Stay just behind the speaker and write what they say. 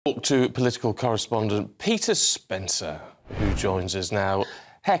Talk to political correspondent Peter Spencer, who joins us now.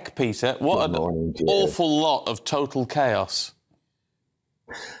 Heck, Peter, what an awful lot of total chaos.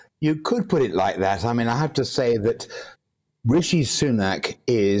 You could put it like that. I mean, I have to say that Rishi Sunak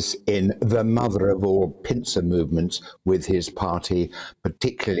is in the mother of all pincer movements with his party,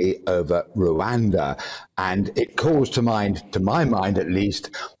 particularly over Rwanda. And it calls to mind, to my mind at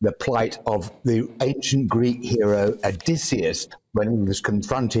least, the plight of the ancient Greek hero Odysseus when he was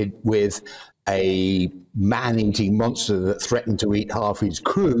confronted with a man-eating monster that threatened to eat half his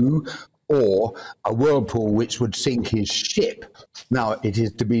crew, or a whirlpool which would sink his ship. Now, it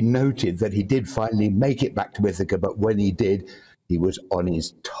is to be noted that he did finally make it back to Ithaca, but when he did, he was on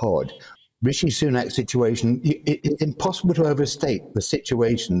his Todd. Rishi Sunak's situation, it's impossible to overstate the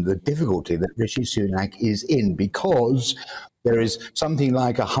situation, the difficulty that Rishi Sunak is in, because there is something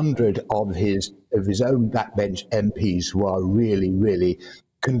like 100 of his own backbench MPs who are really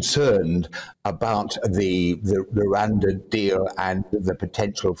concerned about the Rwanda deal and the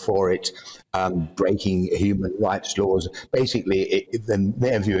potential for it breaking human rights laws. Basically, in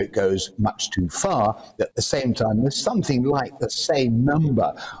their view, it goes much too far. At the same time, there's something like the same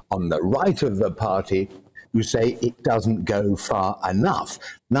number on the right of the party who say it doesn't go far enough.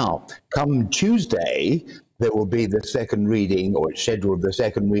 Now, come Tuesday, there will be the second reading, or it's scheduled the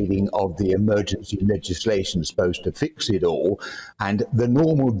second reading of the emergency legislation supposed to fix it all. And the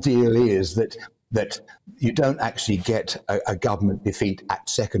normal deal is that you don't actually get a government defeat at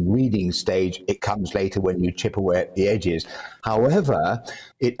second reading stage. It comes later when you chip away at the edges. However,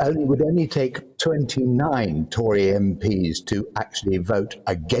 it would only take 29 Tory MPs to actually vote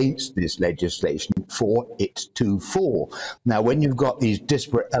against this legislation for it to fall. Now, when you've got these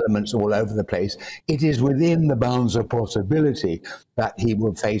disparate elements all over the place, it is within the bounds of possibility that he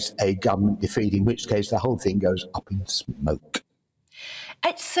will face a government defeat, in which case the whole thing goes up in smoke.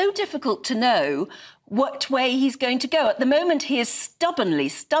 It's so difficult to know what way he's going to go. At the moment, he is stubbornly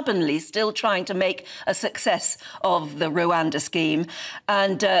still trying to make a success of the Rwanda scheme.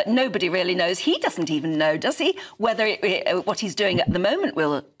 And nobody really knows. He doesn't even know, does he, whether what he's doing at the moment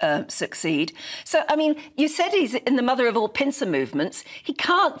will succeed. So, I mean, you said he's in the mother of all pincer movements. He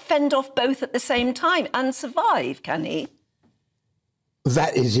can't fend off both at the same time and survive, can he?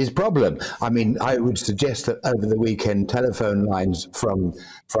 That is his problem. I mean, I would suggest that over the weekend, telephone lines from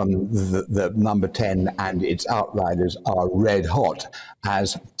the number 10 and its outriders are red hot,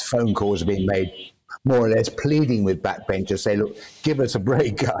 as phone calls are being made more or less pleading with backbenchers, say, look, give us a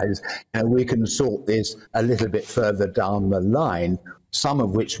break, guys, and we can sort this a little bit further down the line, some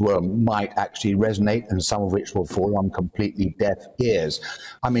of which might actually resonate and some of which will fall on completely deaf ears.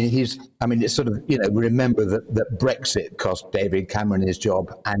 I mean, it's sort of, remember that Brexit cost David Cameron his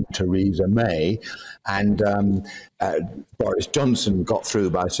job and Theresa May, and Boris Johnson got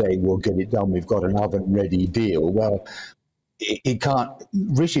through by saying, we'll get it done, we've got an oven-ready deal. Well,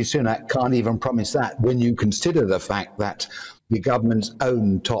 Rishi Sunak can't even promise that when you consider the fact that the government's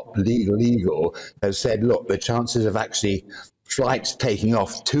own top legal eagle has said, look, the chances of actually flights taking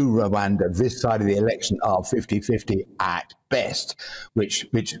off to Rwanda this side of the election are 50-50 at best, which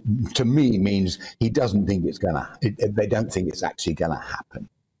to me means he doesn't think it's they don't think it's actually going to happen.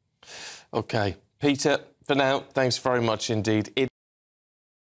 OK, Peter, for now, thanks very much indeed.